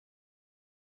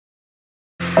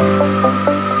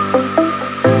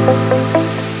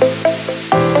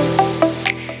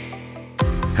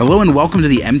Hello and welcome to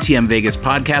the MTM Vegas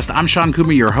podcast. I'm Sean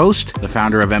Coomer, your host, the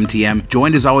founder of MTM,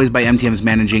 joined as always by MTM's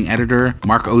managing editor,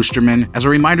 Mark Osterman. As a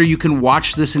reminder, you can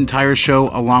watch this entire show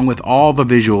along with all the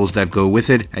visuals that go with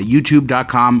it at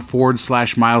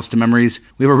youtube.com/miles to memories.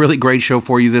 We have a really great show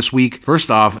for you this week.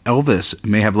 First off, Elvis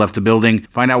may have left the building.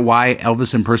 Find out why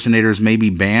Elvis impersonators may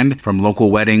be banned from local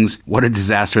weddings. What a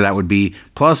disaster that would be.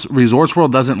 Plus, Resorts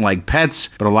World doesn't like pets,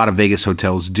 but a lot of Vegas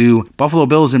hotels do. Buffalo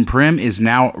Bills in Prim is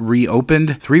now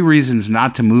reopened. 3 reasons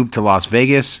not to move to Las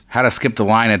Vegas, how to skip the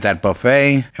line at that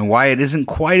buffet, and why it isn't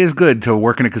quite as good to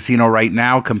work in a casino right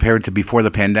now compared to before the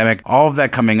pandemic. All of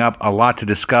that coming up, a lot to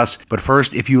discuss. But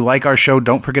first, if you like our show,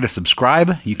 don't forget to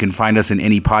subscribe. You can find us in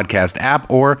any podcast app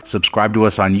or subscribe to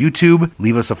us on YouTube.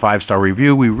 Leave us a 5-star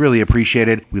review. We really appreciate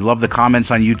it. We love the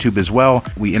comments on YouTube as well.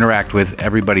 We interact with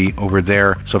everybody over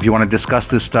there. So if you want to discuss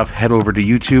this stuff, head over to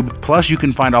YouTube. Plus, you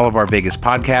can find all of our Vegas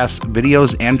podcasts,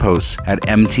 videos, and posts at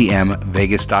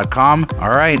mtmvegas.com. All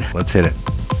right, let's hit it.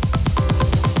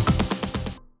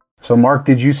 So, Mark,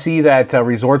 did you see that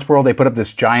Resorts World, they put up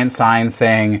this giant sign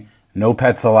saying no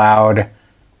pets allowed?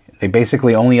 They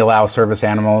basically only allow service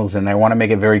animals, and they want to make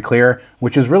it very clear,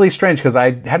 which is really strange because I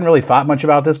hadn't really thought much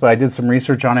about this, but I did some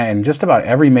research on it, and just about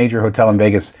every major hotel in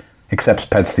Vegas accepts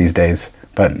pets these days,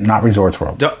 but not Resorts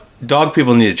World. Dog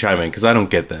people need to chime in because I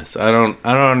don't get this. I don't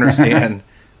understand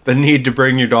the need to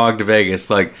bring your dog to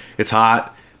Vegas. Like, it's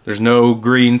hot. There's no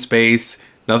green space,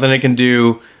 nothing it can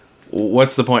do.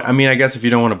 What's the point? I mean, I guess if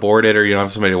you don't want to board it or you don't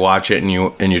have somebody to watch it and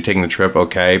you're taking the trip,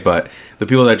 okay. But the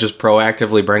people that just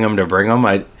proactively bring them,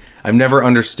 I've never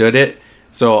understood it.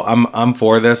 So I'm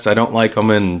for this. I don't like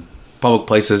them in public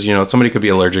places. You know, somebody could be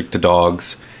allergic to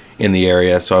dogs in the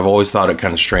area. So I've always thought it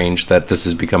kind of strange that this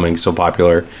is becoming so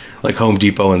popular, like Home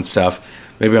Depot and stuff.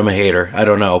 Maybe I'm a hater. I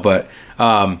don't know. But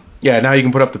yeah, now you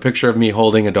can put up the picture of me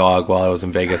holding a dog while I was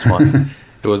in Vegas once.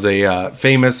 It was a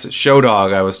famous show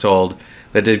dog, I was told,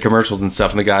 that did commercials and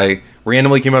stuff. And the guy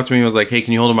randomly came up to me and was like, hey,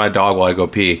 can you hold my dog while I go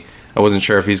pee? I wasn't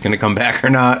sure if he's going to come back or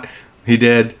not. He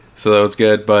did, so that was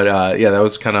good. But yeah, that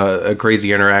was kind of a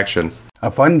crazy interaction.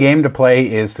 A fun game to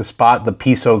play is to spot the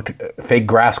pea-soaked fake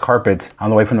grass carpets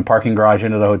on the way from the parking garage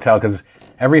into the hotel, because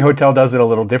every hotel does it a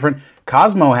little different.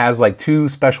 Cosmo has like 2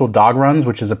 special dog runs,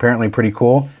 which is apparently pretty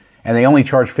cool. And they only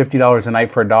charge $50 a night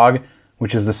for a dog,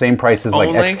 which is the same price as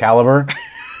like Excalibur.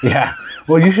 Yeah.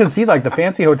 Well, you should see like the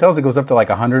fancy hotels, it goes up to like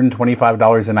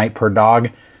 $125 a night per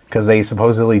dog because they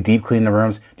supposedly deep clean the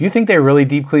rooms. Do you think they really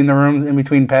deep clean the rooms in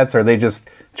between pets, or they just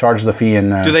charge the fee?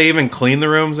 And do they even clean the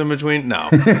rooms in between? No.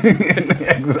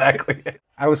 Exactly.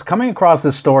 I was coming across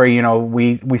this story, you know,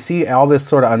 we see all this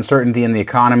sort of uncertainty in the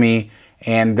economy,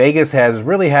 and Vegas has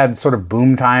really had sort of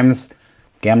boom times,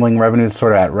 gambling revenues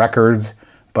sort of at records.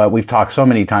 But we've talked so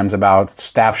many times about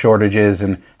staff shortages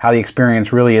and how the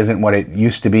experience really isn't what it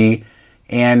used to be.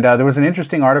 And there was an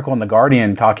interesting article in The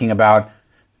Guardian talking about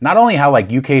not only how like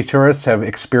UK tourists have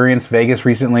experienced Vegas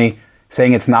recently,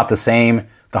 saying it's not the same,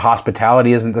 the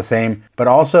hospitality isn't the same, but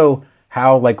also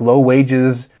how like low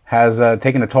wages has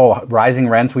taken a toll. Rising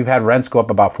rents, we've had rents go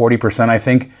up about 40%, I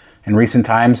think, in recent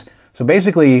times. So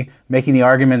basically making the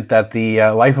argument that the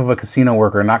life of a casino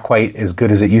worker not quite as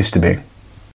good as it used to be.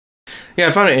 Yeah,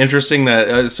 I found it interesting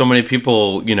that so many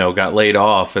people, you know, got laid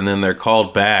off and then they're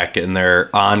called back and they're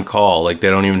on call. Like, they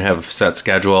don't even have a set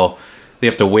schedule. They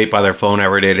have to wait by their phone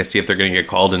every day to see if they're going to get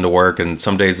called into work. And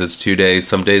some days it's 2 days,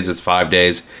 some days it's 5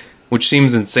 days, which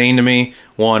seems insane to me.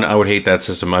 One, I would hate that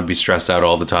system. I'd be stressed out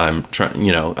all the time.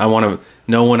 You know, I want to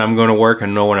know when I'm going to work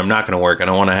and know when I'm not going to work. I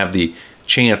don't want to have the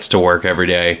chance to work every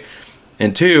day.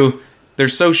 And 2, they're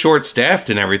so short-staffed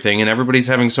and everything, and everybody's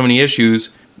having so many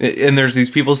issues. And there's these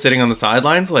people sitting on the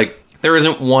sidelines. Like, there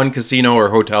isn't one casino or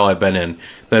hotel I've been in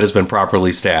that has been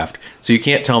properly staffed. So you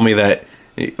can't tell me that,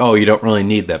 oh, you don't really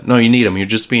need them. No, you need them. You're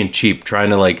just being cheap,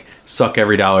 trying to like suck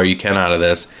every dollar you can out of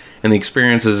this. And the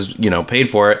experience is, you know,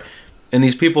 paid for it. And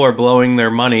these people are blowing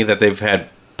their money that they've had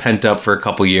pent up for a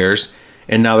couple years.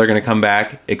 And now they're going to come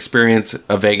back, experience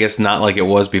a Vegas not like it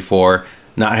was before,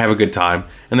 not have a good time.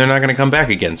 And they're not going to come back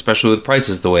again, especially with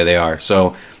prices the way they are.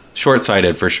 So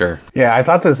short-sighted for sure. Yeah, I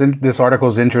thought this article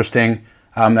is interesting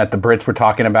that the Brits were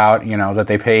talking about, you know, that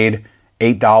they paid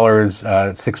 $8,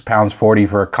 £6.40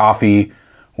 for a coffee,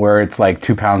 where it's like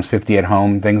 £2.50 at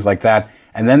home, things like that.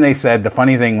 And then they said the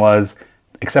funny thing was,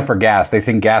 except for gas, they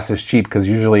think gas is cheap because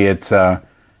usually it's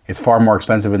far more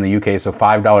expensive in the UK. So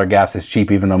 $5 gas is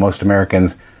cheap, even though most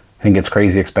Americans think it's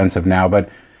crazy expensive now. But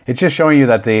it's just showing you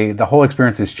that the whole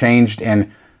experience has changed, and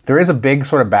there is a big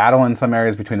sort of battle in some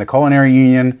areas between the Culinary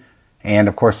Union and,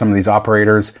 of course, some of these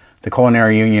operators. the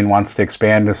Culinary Union wants to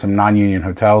expand to some non-union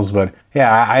hotels. But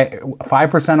yeah,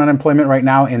 5% unemployment right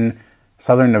now in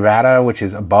Southern Nevada, which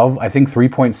is above, I think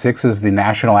 3.6 is the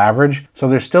national average. So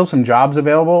there's still some jobs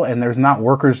available and there's not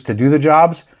workers to do the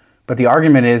jobs. But the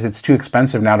argument is it's too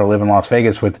expensive now to live in Las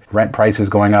Vegas with rent prices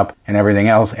going up and everything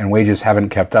else, and wages haven't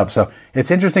kept up. So it's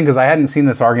interesting because I hadn't seen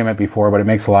this argument before, but it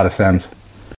makes a lot of sense.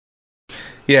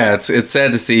 Yeah, it's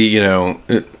sad to see,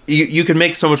 you can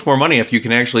make so much more money if you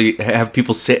can actually have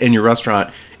people sit in your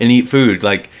restaurant and eat food.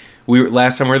 Like,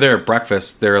 last time we were there at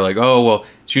breakfast, they were like, oh, well,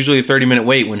 it's usually a 30-minute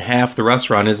wait when half the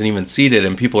restaurant isn't even seated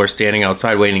and people are standing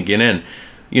outside waiting to get in.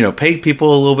 Pay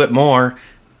people a little bit more,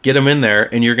 get them in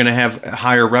there, and you're going to have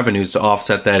higher revenues to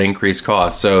offset that increased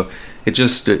cost. So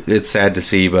it's sad to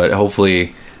see, but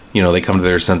hopefully, they come to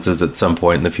their senses at some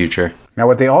point in the future. Now,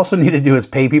 what they also need to do is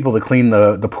pay people to clean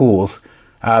the pools.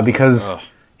 Because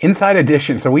Inside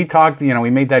Edition, so we talked, we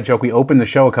made that joke. We opened the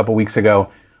show a couple weeks ago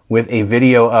with a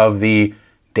video of the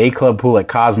day club pool at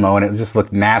Cosmo, and it just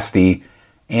looked nasty.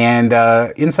 And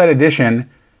Inside Edition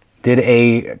did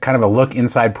a kind of a look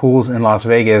inside pools in Las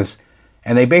Vegas,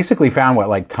 and they basically found,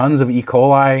 tons of E.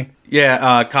 coli?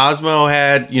 Yeah, Cosmo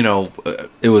had,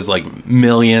 it was like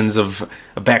millions of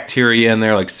bacteria in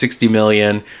there, like 60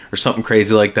 million or something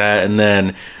crazy like that. And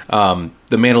then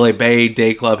the Mandalay Bay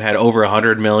Day Club had over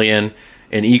 100 million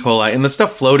in E. coli. And the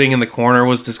stuff floating in the corner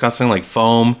was disgusting, like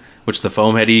foam, which the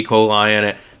foam had E. coli in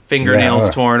it, fingernails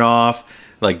torn off,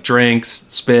 like drinks,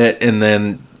 spit, and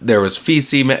then there was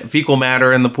fecal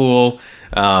matter in the pool.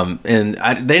 And they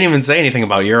didn't even say anything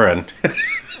about urine.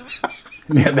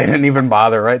 Yeah, they didn't even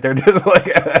bother, right? They're just like,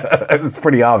 it's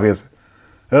pretty obvious.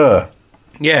 Ugh.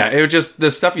 Yeah, it was just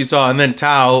the stuff you saw. And then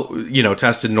Tao,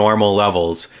 tested normal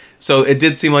levels. So it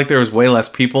did seem like there was way less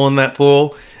people in that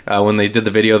pool. When they did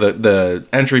the video, the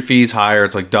entry fee's higher.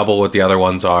 It's like double what the other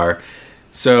ones are.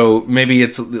 So maybe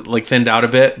it's like thinned out a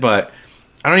bit, but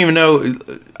I don't even know.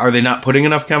 Are they not putting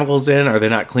enough chemicals in? Are they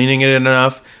not cleaning it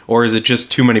enough? Or is it just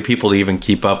too many people to even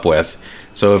keep up with?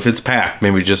 So if it's packed,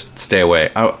 maybe just stay away.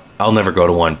 I'll never go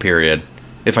to one, period.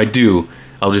 If I do,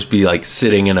 I'll just be like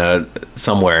sitting in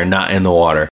somewhere and not in the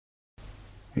water.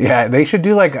 Yeah, they should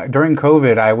do during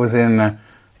COVID, I was in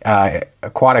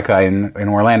Aquatica in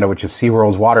Orlando, which is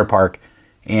SeaWorld's water park,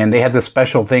 and they had this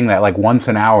special thing that once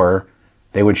an hour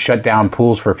they would shut down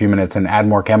pools for a few minutes and add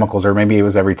more chemicals, or maybe it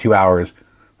was every 2 hours.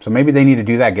 So maybe they need to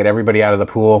do that, get everybody out of the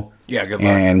pool, good luck.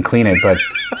 And clean it, but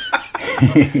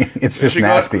it's just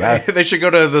nasty. They should go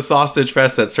to the Sausage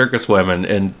Fest at Circus Swim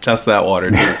and test that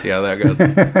water to see how that goes.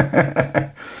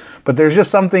 But there's just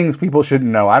some things people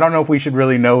shouldn't know. I don't know if we should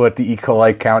really know what the E.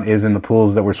 coli count is in the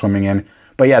pools that we're swimming in.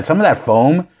 But yeah, some of that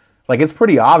foam, it's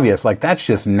pretty obvious. That's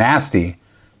just nasty.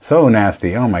 So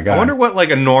nasty. Oh my God. I wonder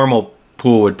what a normal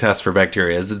pool would test for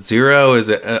bacteria. Is it 0? Is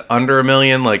it under 1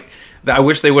 million? I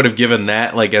wish they would have given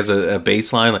that as a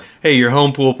baseline. Hey, your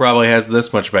home pool probably has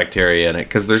this much bacteria in it,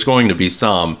 because there's going to be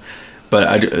some.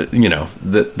 But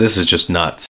this is just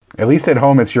nuts. At least at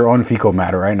home, it's your own fecal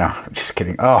matter right now. Just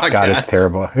kidding. Oh, God, it's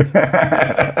terrible.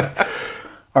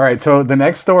 All right, so the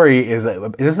next story this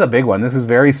is a big one. This is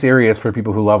very serious for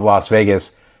people who love Las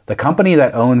Vegas. The company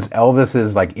that owns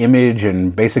Elvis's image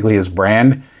and basically his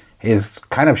brand is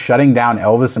kind of shutting down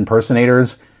Elvis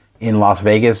impersonators in Las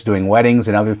Vegas doing weddings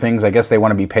and other things. I guess they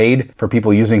want to be paid for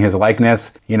people using his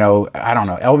likeness. I don't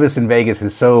know. Elvis in Vegas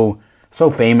is so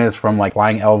famous, from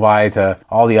Flying Elvi to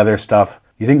all the other stuff.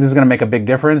 You think this is going to make a big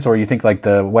difference, or you think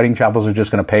the wedding chapels are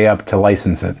just going to pay up to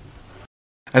license it?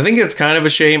 I think it's kind of a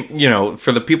shame,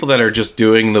 for the people that are just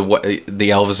doing the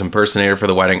Elvis impersonator for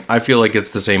the wedding. I feel like it's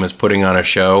the same as putting on a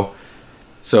show.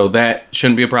 So that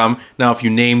shouldn't be a problem. Now, if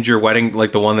you named your wedding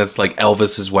the one that's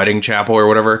Elvis's wedding chapel or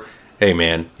whatever, hey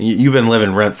man, you've been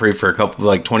living rent free for a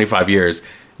couple 25 years.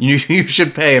 You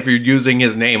should pay if you're using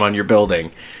his name on your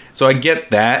building. So I get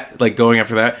that, going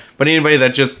after that. But anybody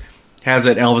that just has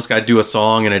an Elvis guy do a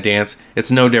song and a dance,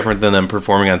 it's no different than them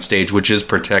performing on stage, which is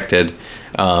protected.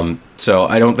 So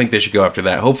I don't think they should go after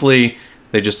that. Hopefully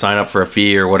they just sign up for a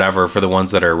fee or whatever for the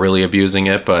ones that are really abusing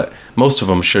it, but most of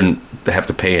them shouldn't have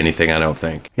to pay anything, I don't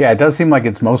think. Yeah, it does seem like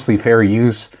it's mostly fair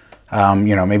use.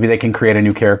 Maybe they can create a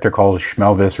new character called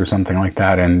Schmelvis or something like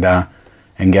that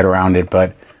and get around it.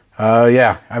 But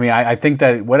I think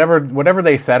that whatever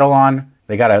they settle on,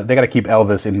 they gotta keep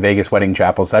Elvis in Vegas wedding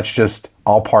chapels. That's just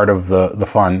all part of the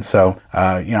fun. So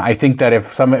I think that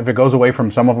if it goes away from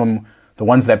some of them the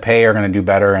ones that pay are going to do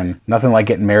better, and nothing like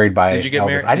getting married by Did you get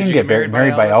Elvis. I didn't get married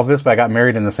by Elvis, but I got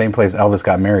married in the same place Elvis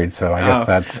got married, so I guess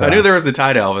that's... I knew there was the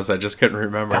tie to Elvis, I just couldn't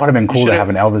remember. That would have been cool to have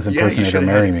an Elvis impersonator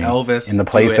marry me Elvis in the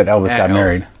place that Elvis got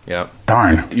married. Yeah.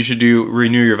 Darn. You should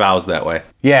renew your vows that way.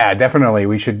 Yeah, definitely.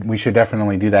 We should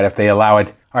definitely do that if they allow it.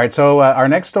 All right, so our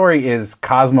next story is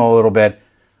Cosmo a little bit.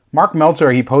 Mark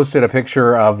Meltzer, he posted a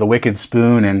picture of the Wicked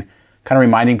Spoon and kind of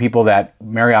reminding people that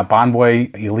Marriott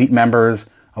Bonvoy Elite members,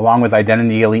 along with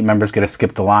Identity Elite members, get to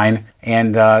skip the line.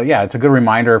 And yeah, it's a good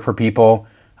reminder for people.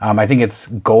 I think it's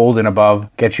gold and above,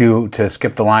 get you to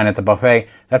skip the line at the buffet.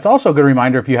 That's also a good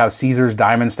reminder if you have Caesars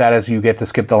Diamond status, you get to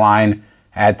skip the line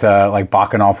at like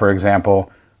Bacchanal, for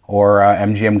example, or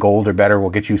MGM Gold or better will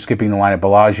get you skipping the line at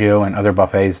Bellagio and other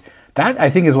buffets. That, I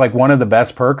think, is like one of the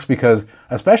best perks because,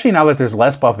 especially now that there's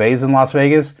less buffets in Las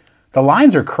Vegas, the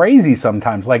lines are crazy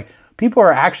sometimes. Like, people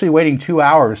are actually waiting 2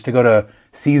 hours to go to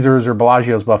Caesars or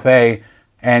Bellagio's buffet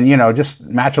and, you know, just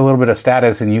match a little bit of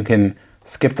status and you can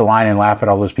skip the line and laugh at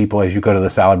all those people as you go to the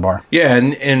salad bar. Yeah,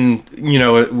 and you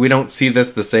know, we don't see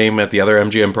this the same at the other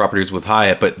MGM properties with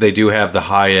Hyatt, but they do have the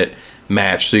Hyatt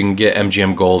match, so you can get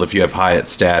MGM Gold if you have Hyatt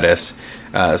status.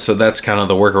 So that's kind of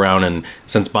the workaround, and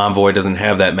since Bonvoy doesn't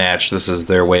have that match, this is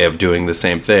their way of doing the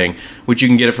same thing, which you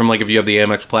can get it from, like, if you have the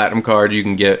Amex Platinum card, you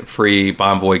can get free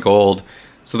Bonvoy Gold.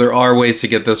 So there are ways to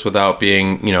get this without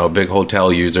being, you know, a big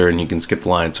hotel user, and you can skip the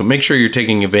line. So make sure you're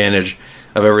taking advantage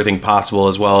of everything possible,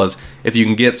 as well as if you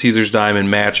can get Caesars Diamond,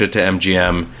 match it to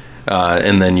MGM,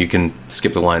 and then you can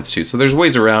skip the lines too. So there's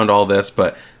ways around all this,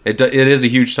 but it is a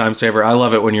huge time saver. I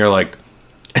love it when you're like,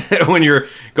 when you're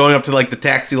going up to like the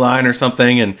taxi line or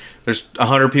something, and there's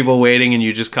 100 people waiting, and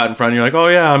you just cut in front, and you're like, oh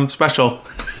yeah, I'm special.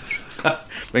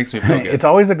 Makes me feel good. It's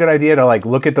always a good idea to like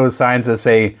look at those signs that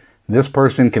say this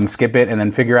person can skip it, and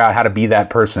then figure out how to be that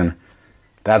person.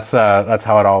 That's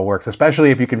how it all works,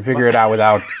 especially if you can figure it out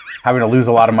without having to lose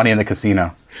a lot of money in the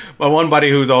casino. My one buddy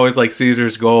who's always like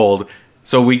Caesar's Gold,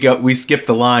 so we skip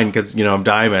the line because, you know, I'm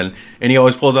Diamond, and he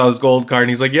always pulls out his gold card and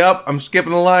he's like, "Yep, I'm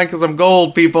skipping the line because I'm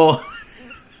gold, people."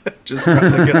 Just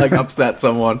trying to get like upset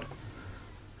someone.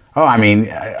 Oh, I mean,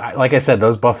 like I said,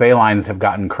 those buffet lines have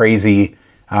gotten crazy.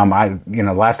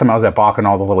 Last time I was at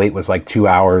Bacchanal, the wait was like 2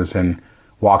 hours and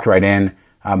walked right in.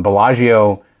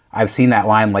 Bellagio, I've seen that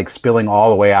line like spilling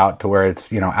all the way out to where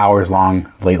it's, you know, hours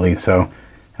long lately. So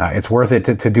it's worth it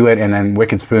to do it. And then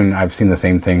Wicked Spoon, I've seen the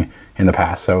same thing in the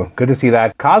past. So good to see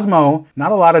that. Cosmo,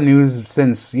 not a lot of news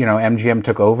since, you know, MGM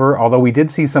took over, although we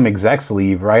did see some execs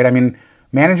leave, right? I mean,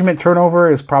 management turnover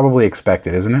is probably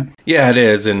expected, isn't it? Yeah, it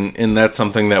is. And that's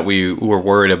something that we were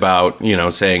worried about, you know,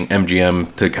 saying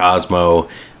MGM to Cosmo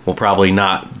will probably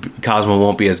not, Cosmo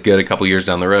won't be as good a couple years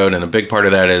down the road. And a big part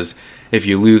of that is if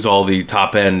you lose all the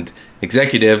top end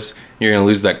executives, you're going to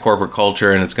lose that corporate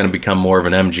culture, and it's going to become more of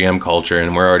an MGM culture.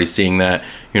 And we're already seeing that.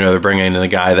 You know, they're bringing in a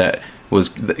guy that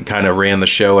kind of ran the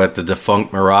show at the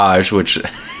defunct Mirage, which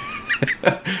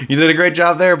you did a great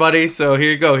job there, buddy. So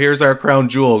here you go. Here's our crown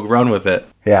jewel. Run with it.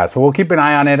 Yeah. So we'll keep an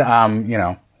eye on it. You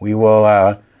know, we will.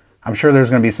 I'm sure there's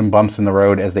going to be some bumps in the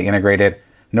road as they integrate it.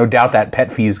 No doubt that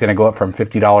pet fee is going to go up from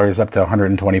 $50 up to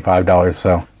 $125.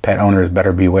 So pet owners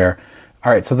better beware.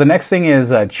 All right. So the next thing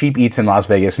is Cheap Eats in Las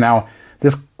Vegas. Now,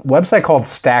 this website called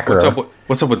Stacker.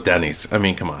 What's up with Denny's? I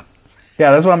mean, come on. Yeah,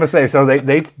 that's what I'm going to say. So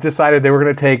they decided they were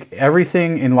going to take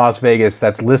everything in Las Vegas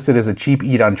that's listed as a cheap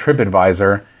eat on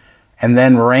TripAdvisor and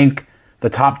then rank the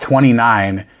top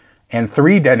 29. And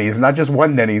 3 Denny's, not just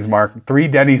one Denny's, Mark. 3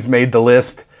 Denny's made the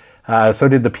list. So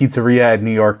did the pizzeria at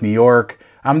New York, New York.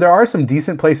 There are some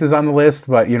decent places on the list,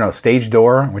 but, you know, Stage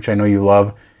Door, which I know you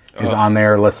love, is on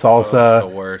there. La Salsa. The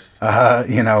worst.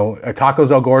 You know,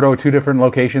 Tacos El Gordo, 2 different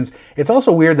locations. It's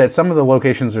also weird that some of the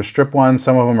locations are strip ones.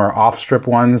 Some of them are off-strip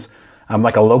ones.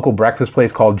 Like a local breakfast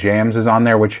place called Jams is on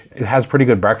there, which it has pretty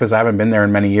good breakfast. I haven't been there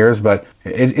in many years, but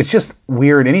it's just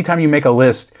weird. Anytime you make a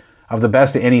list of the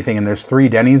best of anything and there's 3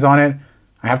 Denny's on it,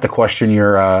 I have to question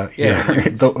your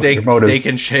motives. Steak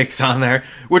and Shakes on there,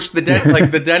 which the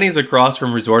Denny's across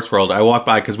from Resorts World, I walked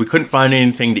by because we couldn't find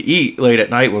anything to eat late at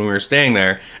night when we were staying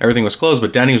there. Everything was closed,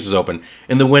 but Denny's was open,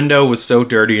 and the window was so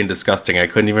dirty and disgusting I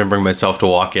couldn't even bring myself to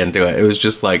walk into it. It was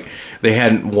just like they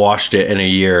hadn't washed it in a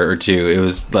year or two. It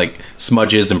was like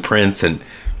smudges and prints, and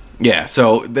yeah.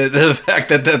 So the fact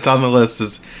that that's on the list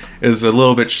is a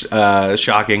little bit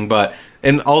shocking, but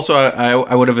and also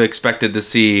I would have expected to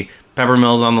see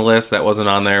Peppermill's on the list. That wasn't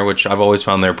on there, which I've always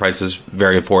found their prices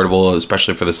very affordable,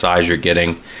 especially for the size you're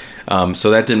getting.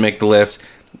 So that didn't make the list.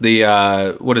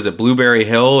 The, what is it, Blueberry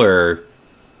Hill or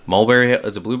Mulberry Hill?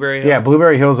 Is it Blueberry Hill? Yeah,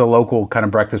 Blueberry Hill is a local kind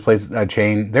of breakfast place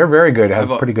chain. They're very good. It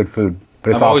has pretty good food,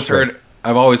 but it's all strip.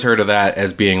 I've always heard of that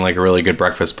as being like a really good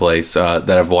breakfast place that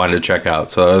I've wanted to check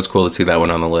out. So it was cool to see that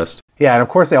one on the list. Yeah, and of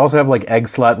course they also have like Egg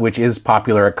Slut, which is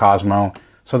popular at Cosmo.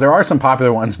 So there are some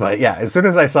popular ones, but yeah, as soon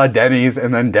as I saw Denny's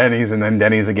and then Denny's and then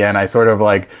Denny's again, I sort of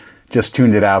like just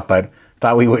tuned it out, but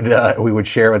thought we would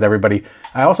share it with everybody.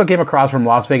 I also came across from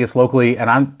Las Vegas Locally, and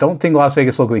I don't think Las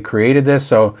Vegas Locally created this,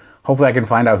 so hopefully I can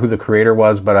find out who the creator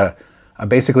was, but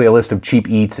basically a list of cheap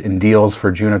eats and deals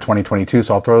for June of 2022,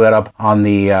 so I'll throw that up on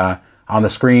the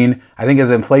screen. I think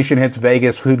as inflation hits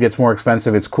Vegas, food gets more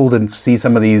expensive. It's cool to see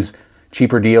some of these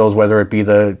cheaper deals, whether it be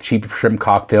the cheap shrimp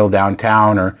cocktail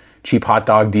downtown or cheap hot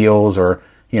dog deals or,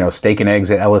 steak and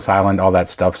eggs at Ellis Island, all that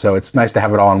stuff. So it's nice to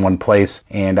have it all in one place.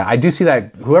 And I do see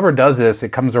that whoever does this,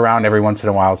 it comes around every once in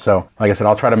a while. So like I said,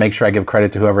 I'll try to make sure I give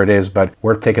credit to whoever it is, but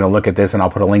worth taking a look at this, and I'll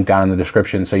put a link down in the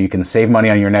description so you can save money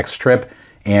on your next trip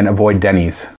and avoid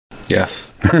Denny's. Yes,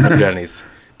 Denny's.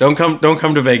 Don't come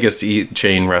to Vegas to eat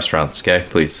chain restaurants, okay?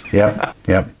 Please. Yep.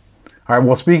 All right,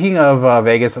 well, speaking of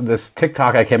Vegas, this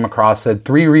TikTok I came across said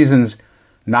 3 reasons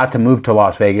not to move to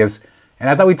Las Vegas. And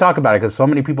I thought we'd talk about it because so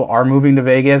many people are moving to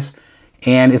Vegas,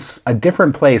 and it's a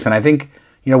different place. And I think,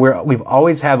 we've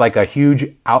always had like a huge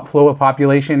outflow of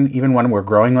population, even when we're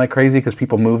growing like crazy, because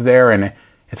people move there and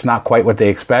it's not quite what they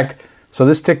expect. So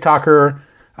this TikToker,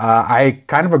 I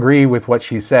kind of agree with what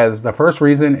she says. The first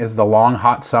reason is the long,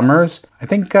 hot summers. I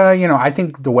think, I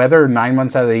think the weather 9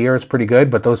 months out of the year is pretty good,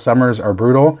 but those summers are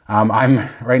brutal.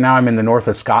 Right now I'm in the north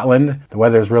of Scotland. The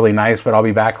weather is really nice, but I'll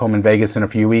be back home in Vegas in a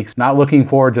few weeks. Not looking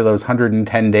forward to those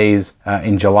 110 days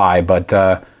in July, but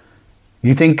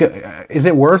you think, is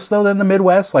it worse though than the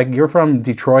Midwest? Like, you're from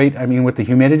Detroit. I mean, with the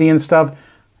humidity and stuff,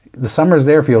 the summers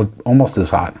there feel almost as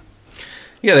hot.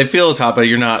 Yeah, they feel as hot, but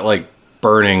you're not like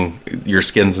burning, your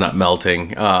skin's not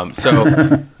melting.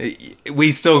 So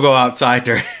we still go outside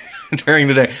during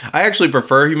the day. I actually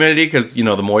prefer humidity because, the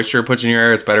moisture it puts in your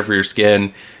air, it's better for your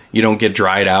skin. You don't get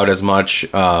dried out as much,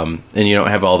 and you don't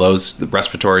have all those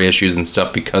respiratory issues and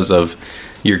stuff because of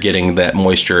you're getting that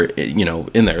moisture,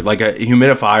 in there. Like a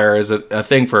humidifier is a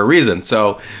thing for a reason.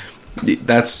 So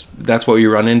that's what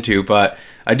you run into. But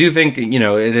I do think,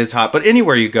 it is hot. But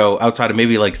anywhere you go outside of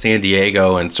maybe like San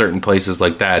Diego and certain places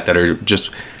like that are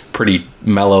just pretty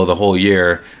mellow the whole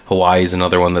year. Hawaii is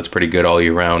another one that's pretty good all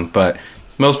year round. But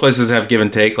most places have give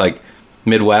and take. Like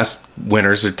Midwest,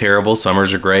 winters are terrible,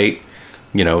 summers are great.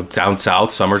 Down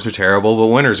south, summers are terrible,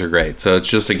 but winters are great. So it's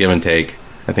just a give and take.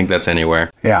 I think that's anywhere.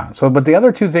 Yeah. So, but the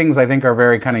other 2 things I think are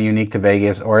very kind of unique to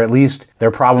Vegas, or at least they're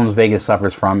problems Vegas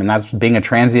suffers from, and that's being a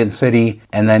transient city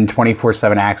and then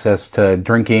 24/7 access to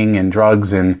drinking and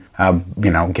drugs and,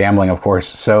 gambling, of course.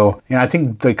 So, I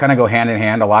think they kind of go hand in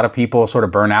hand. A lot of people sort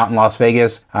of burn out in Las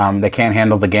Vegas. They can't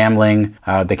handle the gambling.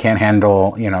 They can't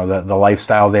handle, the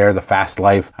lifestyle there, the fast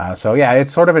life. So, yeah,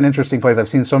 it's sort of an interesting place. I've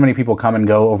seen so many people come and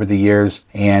go over the years,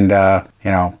 and,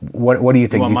 what do you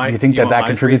think? Do you think that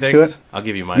contributes to it? I'll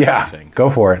give you my 3 things.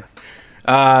 Go for it.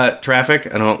 Traffic.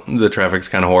 The traffic's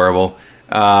kind of horrible.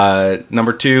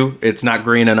 Number 2, it's not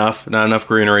green enough. Not enough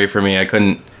greenery for me. I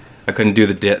couldn't do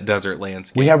the desert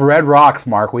landscape. We have red rocks,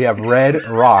 Mark. We have red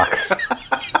rocks.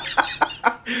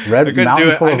 Red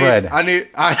mountains full of red.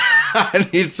 I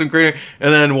need some greenery,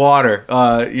 and then water.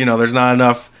 There's not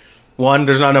enough.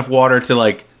 There's not enough water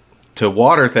to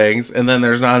water things, and then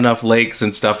there's not enough lakes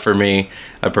and stuff for me.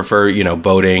 I prefer,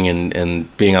 boating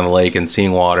and being on the lake and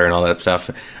seeing water and all that stuff.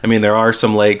 I mean, there are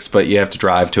some lakes, but you have to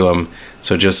drive to them,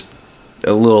 so just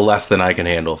a little less than I can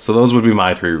handle. So those would be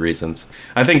my 3 reasons.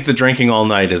 I think the drinking all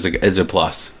night is a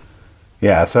plus.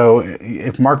 Yeah, so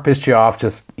if Mark pissed you off,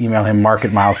 just email him,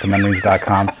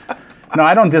 mark@milestomemories.com. No,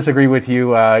 I don't disagree with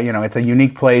you. It's a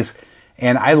unique place,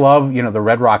 and I love, the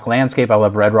Red Rock landscape. I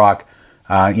love Red Rock,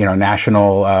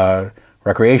 national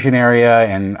recreation area,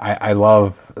 and I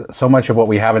love so much of what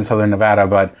we have in Southern Nevada,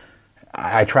 but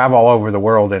I travel all over the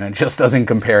world, and it just doesn't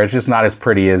compare. It's just not as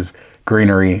pretty as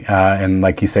greenery and,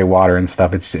 like you say, water and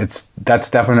stuff. That's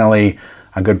definitely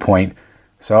a good point.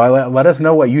 So let us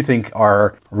know what you think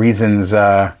are reasons.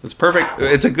 It's perfect.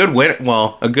 It's a good way.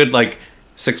 Well, a good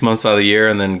 6 months out of the year,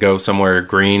 and then go somewhere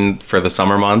green for the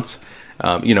summer months.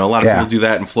 A lot of people do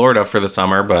that in Florida for the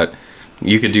summer, but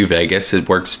you could do Vegas. It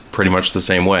works pretty much the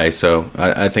same way. So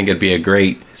I think it'd be a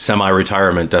great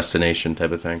semi-retirement destination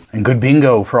type of thing. And good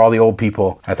bingo for all the old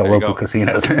people at the local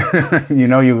casinos.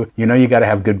 you got to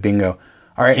have good bingo.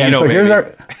 All right, and so here's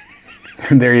our.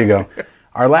 There you go.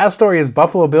 Our last story is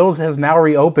Buffalo Bills has now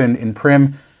reopened in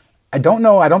Primm. I don't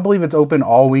know. I don't believe it's open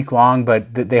all week long,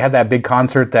 but they had that big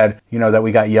concert that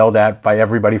we got yelled at by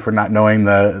everybody for not knowing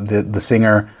the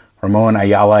singer. Ramon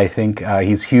Ayala, I think.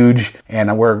 He's huge,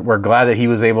 and we're glad that he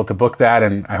was able to book that,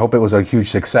 and I hope it was a huge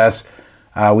success.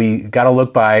 We got a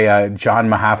look by John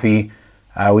Mahaffey.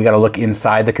 We got a look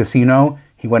inside the casino.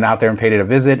 He went out there and paid it a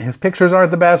visit. His pictures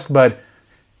aren't the best, but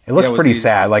it looks pretty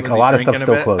sad. Like a lot of stuff's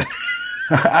still closed.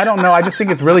 I don't know. I just think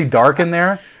it's really dark in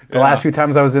there. The last few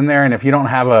times I was in there, and if you don't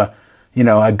have a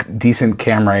decent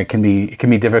camera, it can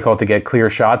be difficult to get clear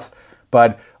shots.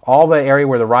 But all the area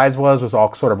where the rides was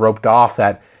all sort of roped off.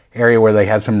 That area where they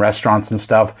had some restaurants and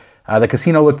stuff. The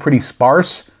casino looked pretty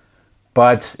sparse,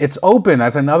 but it's open.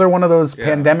 That's another one of those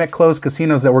pandemic closed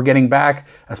casinos that we're getting back,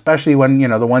 especially when,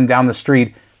 the one down the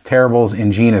street, Terrible's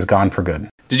in Jean, is gone for good.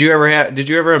 Did you ever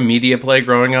have Media Play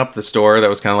growing up, the store that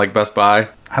was kind of like Best Buy?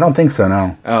 I don't think so,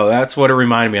 no. Oh, that's what it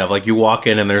reminded me of. Like, you walk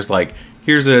in and there's like,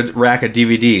 here's a rack of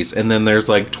DVDs, and then there's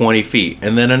like 20 feet,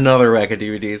 and then another rack of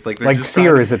DVDs. Like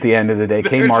Sears at the end of the day,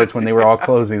 Kmart's when they were all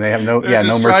closing, they have no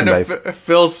merchandise. Trying to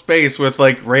fill space with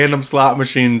like random slot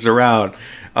machines around.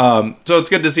 So it's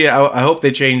good to see. I hope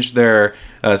they changed their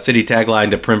city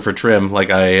tagline to "Prim for Trim," like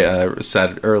I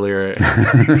said earlier.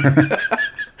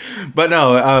 But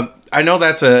no, I know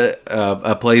that's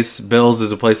a place. Bill's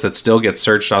is a place that still gets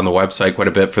searched on the website quite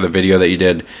a bit for the video that you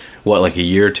did, like a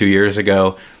year, 2 years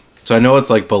ago. So I know it's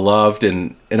like beloved,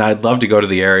 and I'd love to go to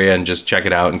the area and just check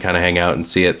it out and kind of hang out and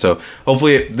see it. So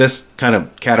hopefully this kind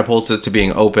of catapults it to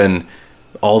being open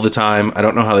all the time. I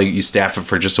don't know how you staff it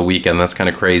for just a weekend. That's kind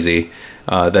of crazy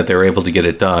that they're able to get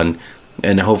it done.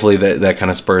 And hopefully that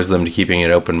kind of spurs them to keeping it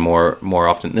open more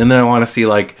often. And then I want to see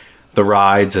like the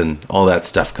rides and all that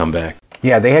stuff come back.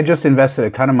 Yeah, they had just invested a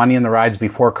ton of money in the rides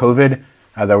before COVID.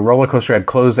 The roller coaster had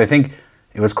closed, I think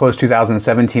it was closed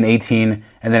 2017, 18,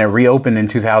 and then it reopened in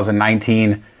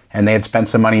 2019, and they had spent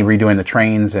some money redoing the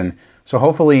trains. And so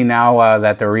hopefully now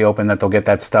that they're reopened, that they'll get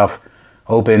that stuff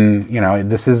open.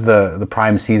 This is the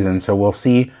prime season, so we'll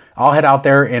see. I'll head out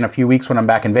there in a few weeks when I'm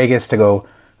back in Vegas to go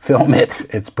film it.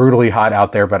 It's brutally hot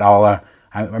out there, but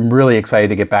I'm really excited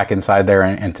to get back inside there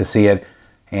and to see it.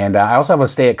 And I also have a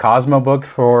stay at Cosmo booked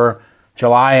for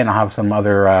July, and I'll have some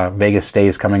other Vegas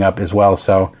stays coming up as well.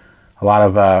 So a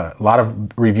lot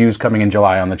of reviews coming in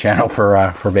July on the channel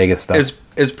for Vegas stuff.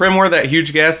 Is Prim where that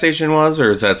huge gas station was,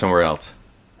 or is that somewhere else?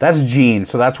 That's Jean.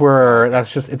 So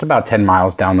it's about 10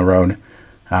 miles down the road.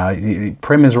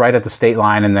 Prim is right at the state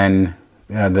line, and then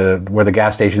where the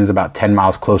gas station is about 10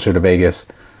 miles closer to Vegas.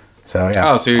 So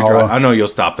yeah. Oh, so I know you'll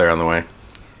stop there on the way.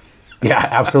 Yeah,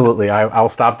 absolutely. I'll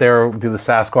stop there, do the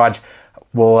Sasquatch.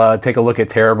 We'll take a look at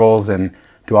Terribles and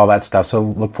do all that stuff. So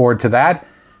look forward to that.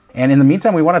 And in the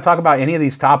meantime, we want to talk about any of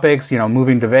these topics,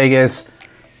 moving to Vegas,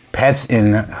 pets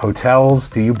in hotels.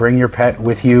 Do you bring your pet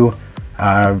with you?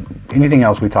 Anything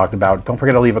else we talked about? Don't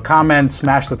forget to leave a comment,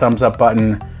 smash the thumbs up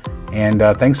button. And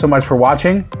thanks so much for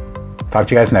watching. Talk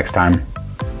to you guys next time.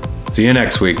 See you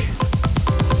next week.